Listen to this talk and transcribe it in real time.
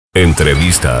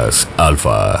Entrevistas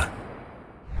Alfa.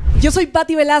 Yo soy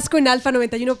Patti Velasco en Alfa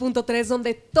 91.3,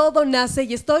 donde todo nace,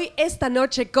 y estoy esta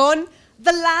noche con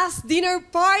The Last Dinner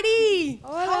Party.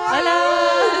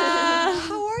 Hola.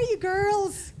 How are you,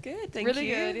 girls? Good, thank Really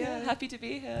you. good, yeah. Happy to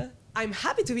be here. I'm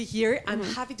happy to be here. I'm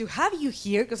happy to have you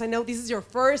here because I know this is your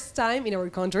first time in our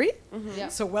country. Yeah.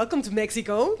 So welcome to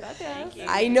Mexico. Thank you.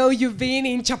 I know you've been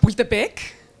in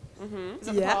Chapultepec. Is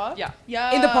that Yeah. the park?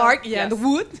 Yeah. In the park, in yes. the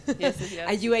wood. Yes, yes, yes.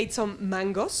 And you ate some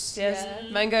mangoes. Yes.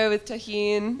 Mango with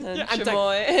tajin and and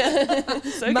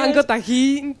chamoy. So Mango, good.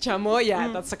 tajin, chamoy. Yeah,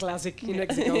 that's a classic in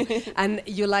Mexico. And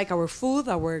you like our food,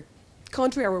 our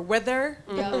country, our weather.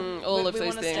 All of we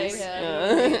those wanna stay things.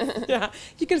 here. Yeah. Yeah,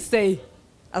 you can stay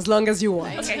as long as you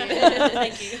want.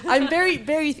 Thank you. I'm very,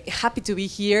 very happy to be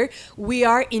here. We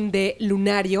are in the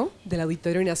Lunario del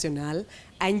Auditorio Nacional,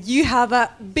 and you have a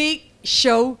big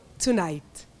show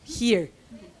tonight here.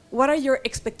 What are your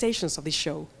expectations of this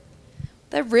show?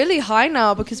 They're really high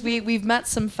now because we've met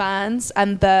some fans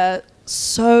and they're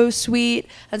so sweet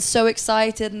and so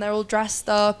excited and they're all dressed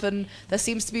up and there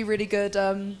seems to be really good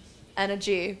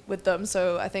energy with them.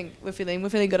 So I think we're feeling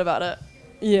good about it.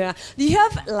 Yeah. Do you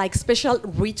have like special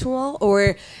ritual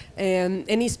or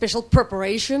any special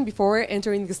preparation before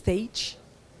entering the stage?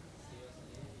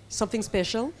 Something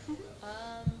special?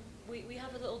 We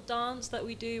have a little dance that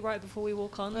we do right before we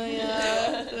walk on. Okay.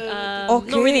 Not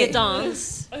really a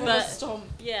dance, A but stomp.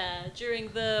 yeah, during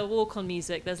the walk-on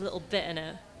music, there's a little bit in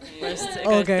it. Where it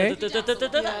Okay. goes We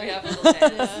have a little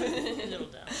dance. a little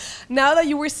dance. Now that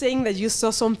you were saying that you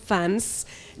saw some fans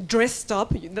dressed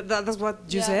up, that's what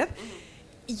you Yeah. said.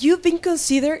 You've been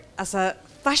considered as a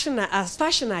fashion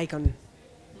icon.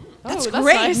 That's that's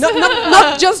great. nice.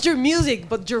 Not just your music,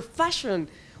 but your fashion.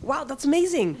 Wow, that's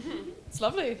amazing. It's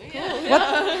lovely. Cool.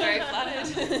 Very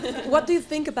flattered. What do you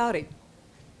think about it?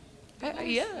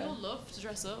 We all love to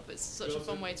dress up. It's such a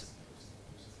fun way to.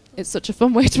 It's such a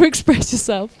fun way to express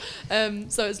yourself.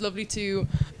 So it's lovely to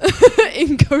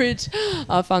encourage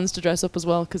our fans to dress up as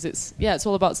well because it's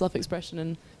all about self-expression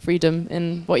and freedom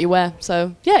in what you wear.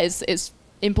 So yeah, it's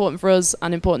important for us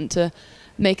and important to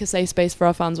make a safe space for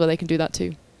our fans where they can do that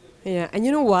too. Yeah, and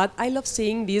you know what? I love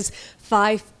seeing these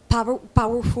 5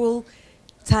 powerful,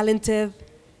 talented,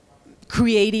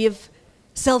 creative,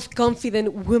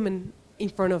 self-confident women in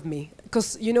front of me.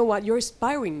 Because you know what? You're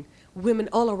inspiring women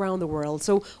all around the world.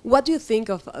 So what do you think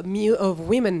of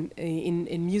women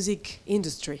in music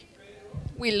industry?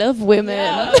 We love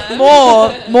women.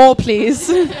 More, please.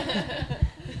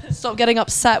 Stop getting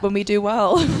upset when we do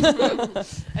well.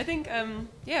 I think,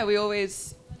 we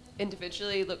always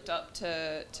individually looked up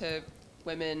to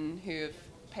women who have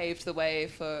paved the way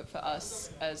for us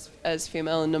as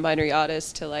female and non-binary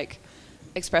artists to like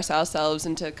express ourselves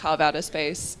and to carve out a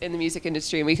space in the music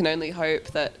industry. And we can only hope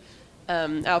that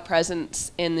our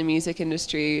presence in the music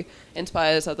industry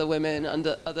inspires other women and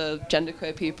other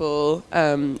genderqueer people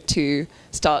to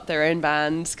start their own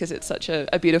bands because it's such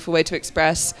a beautiful way to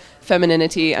express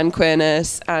femininity and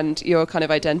queerness and your kind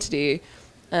of identity.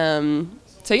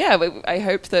 I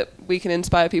hope that we can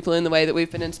inspire people in the way that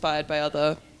we've been inspired by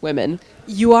other women.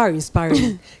 You are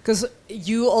inspiring because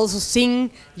you also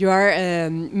sing, you are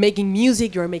making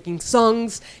music, you are making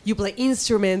songs, you play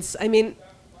instruments. I mean,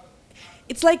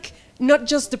 it's like not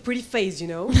just the pretty face, you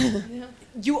know.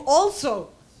 You also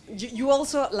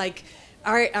like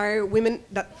are women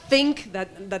that think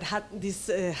that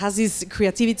has this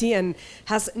creativity and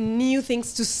has new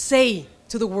things to say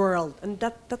to the world, and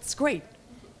that's great.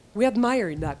 We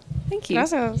admire that. Thank you.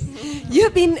 Gracias. You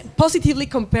have been positively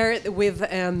compared with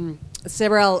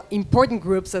several important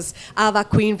groups as ABBA,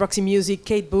 Queen, Roxy Music,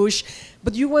 Kate Bush,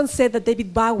 but you once said that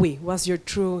David Bowie was your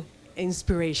true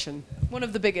inspiration. One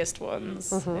of the biggest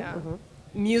ones. Yeah.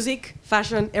 Music,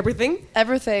 fashion, everything?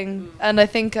 Everything. And I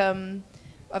think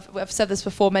I've said this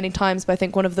before many times, but I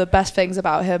think one of the best things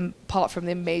about him, apart from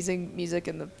the amazing music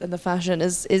and the fashion,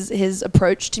 is his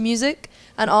approach to music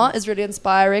and art is really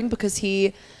inspiring because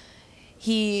he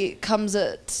comes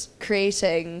at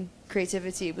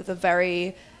creativity with a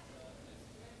very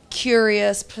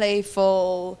curious,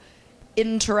 playful,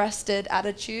 interested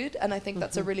attitude, and I think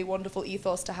that's a really wonderful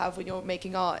ethos to have when you're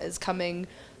making art, is coming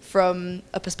from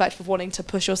a perspective of wanting to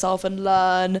push yourself and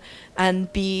learn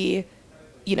and be,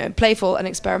 playful and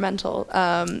experimental.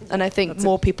 And I think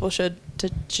more people should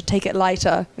take it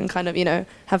lighter and kind of,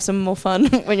 have some more fun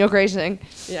when you're creating.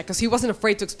 Yeah, because he wasn't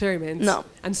afraid to experiment. No.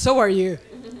 And so are you.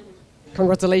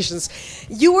 Congratulations.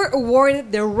 You were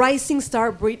awarded the Rising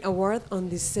Star Brit Award on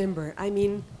December. I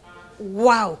mean,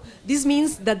 wow. This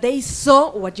means that they saw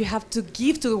what you have to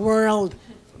give to the world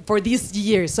for this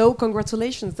year. So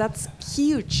congratulations. That's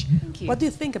huge. Thank you. What do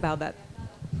you think about that?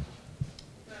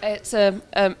 It's a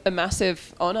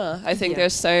massive honor. I think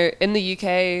there's in the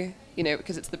UK, you know,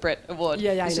 because it's the Brit Award.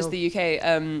 Yeah, it's I just know. the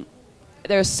UK.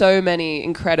 There are so many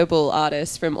incredible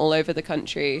artists from all over the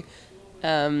country,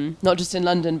 not just in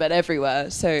London but everywhere.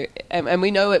 So, and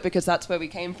we know it because that's where we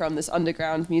came from, this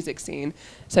underground music scene.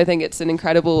 So I think it's an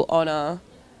incredible honor,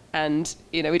 and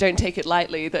you know, we don't take it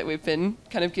lightly that we've been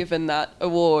kind of given that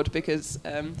award because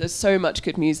there's so much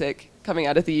good music coming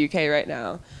out of the UK right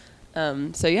now.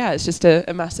 So yeah, it's just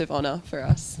a massive honor for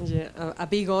us. Yeah, a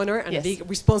big honor and Yes. a big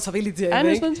responsibility. I And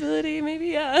think. responsibility, maybe,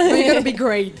 yeah. But you're gonna be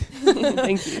great.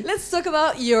 Thank you. Let's talk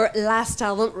about your last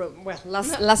album. Well,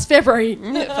 last February.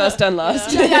 First and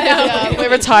last. Yeah, we're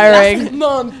retiring. Last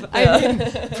month. I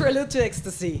mean, Prelude to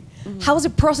Ecstasy. How was the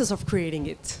process of creating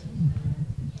it?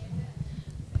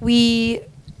 We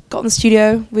got in the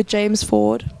studio with James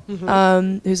Ford,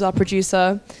 who's our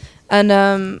producer, and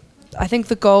I think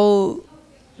the goal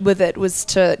with it was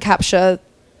to capture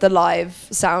the live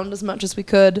sound as much as we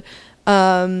could.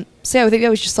 So yeah, I think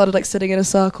we just started like sitting in a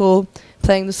circle,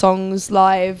 playing the songs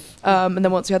live, and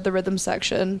then once we had the rhythm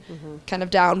section kind of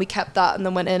down, we kept that and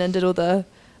then went in and did all the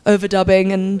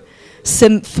overdubbing and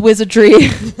synth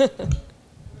wizardry.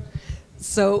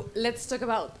 So let's talk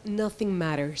about Nothing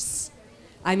Matters.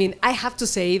 I mean, I have to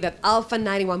say that Alfa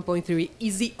 91.3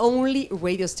 is the only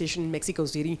radio station in Mexico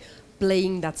City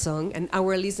playing that song, and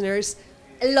our listeners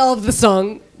love the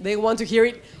song. They want to hear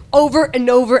it over and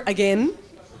over again,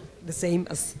 the same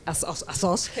as us.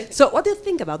 So what do you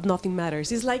think about Nothing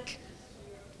Matters? It's like,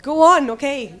 go on,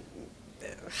 okay,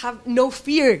 have no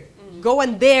fear, go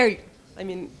and dare. I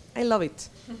mean, I love it.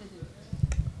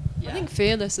 I think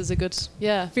fearless is a good,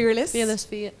 Fearless? Fearless,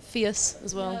 fierce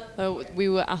as well. We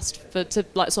were asked to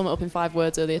like sum it up in 5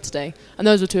 words earlier today, and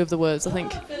those were 2 of the words, I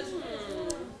think.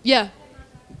 Yeah.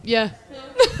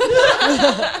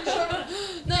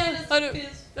 No, I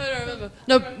don't remember.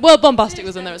 No, well, bombastic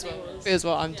was in there as well. As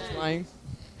well, I'm just lying.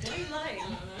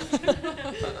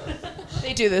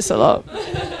 They do this a lot.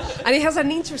 And it has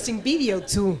an interesting video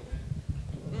too.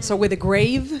 So with the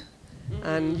grave,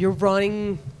 and you're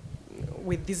running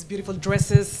with these beautiful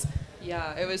dresses.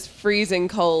 Yeah, it was freezing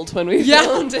cold when we Yeah.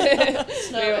 filmed it.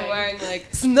 We were wearing like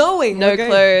Snowing. no okay.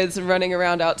 clothes and running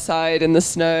around outside in the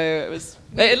snow.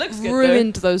 It looks good.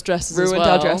 Ruined those dresses as Ruined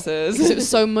well. our dresses. Because it was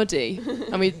so muddy,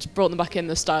 and we brought them back in.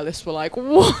 The stylists were like,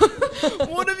 "What?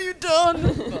 What have you done?"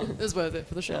 But it was worth it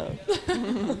for the show.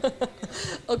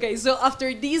 Okay, so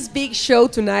after this big show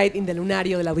tonight in the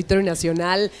Lunario del Auditorio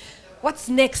Nacional, what's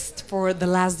next for the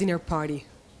last dinner party?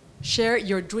 Share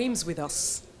your dreams with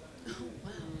us.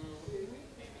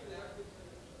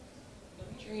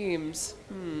 Dreams.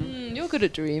 You're good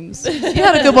at dreams. You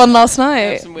had a good one last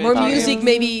night. Some weird More dreams. music,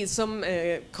 maybe some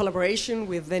collaboration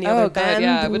with any Oh other god, band.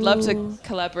 yeah. I would love to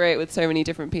collaborate with so many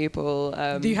different people.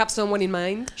 Do you have someone in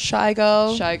mind? Shy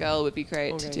Girl, Shy Girl would be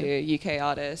great to Okay. do. UK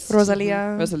artist.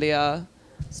 Rosalia. Rosalia.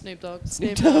 Snoop Dogg.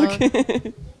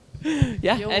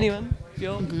 Yeah, Bjork. anyone.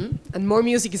 Bjork. And more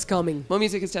music is coming. More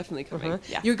music is definitely coming.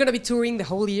 Yeah, You're gonna be touring the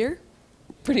whole year?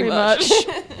 pretty Pretty much.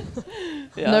 much.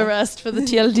 Yeah. No rest for the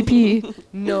TLDP.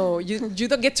 No, you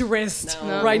don't get to rest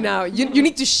No. right now. You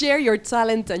need to share your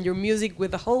talent and your music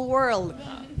with the whole world.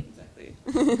 Exactly.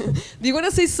 Do you want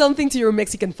to say something to your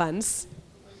Mexican fans?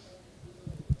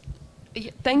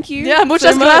 Thank you. Yeah,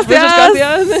 muchas so much. gracias.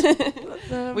 Muchas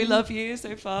gracias. We love you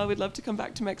so far. We'd love to come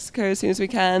back to Mexico as soon as we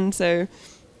can. So,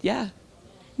 yeah.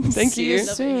 Thank See you. you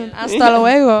soon. Hasta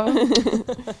luego.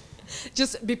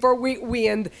 Just before we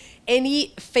end,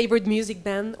 any favorite music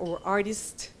band or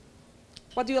artist?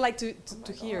 What do you like to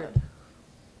hear?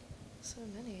 So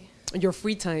many. On your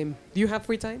free time. Do you have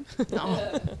free time?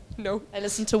 No. No. I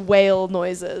listen to whale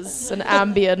noises and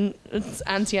ambient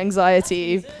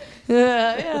anti-anxiety.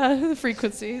 Yeah,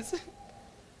 frequencies.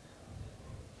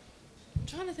 I'm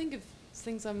trying to think of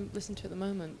things I'm listening to at the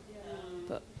moment.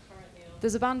 But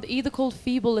there's a band either called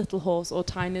Feeble Little Horse or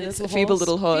Tiny It's Little Horse. Feeble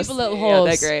Little Horse. Feeble Little Yeah,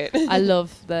 Horse. they're great. I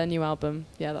love their new album.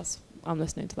 Yeah, I'm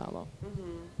listening to that a lot.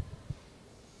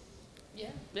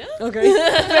 Yeah. Okay.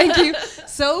 Thank you.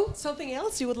 So, something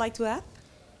else you would like to add?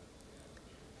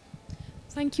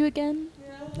 Thank you again.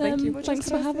 Thank you. Thanks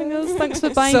for having us. Thanks for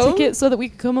buying So- tickets so that we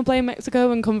could come and play in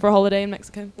Mexico and come for a holiday in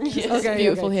Mexico. It's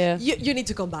beautiful here. You need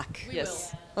to come back.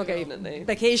 Yes. Okay. Definitely.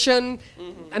 Vacation,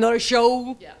 another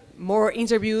show, Yeah. more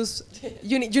interviews.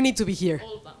 You need to be here.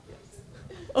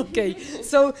 Okay.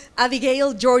 So,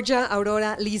 Abigail, Georgia,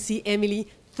 Aurora, Lizzie, Emily,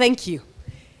 thank you.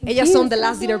 Ellas son The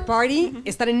Last Dinner Party.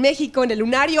 Están en México en el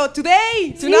Lunario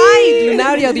tonight.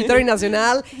 Lunario Auditorio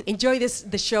Nacional. Enjoy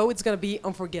the show. It's going to be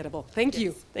unforgettable. Thank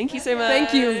you. Thank you so much.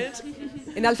 Thank you.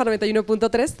 En Alfa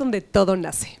 91.3, donde todo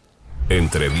nace.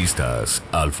 Entrevistas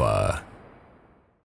Alfa.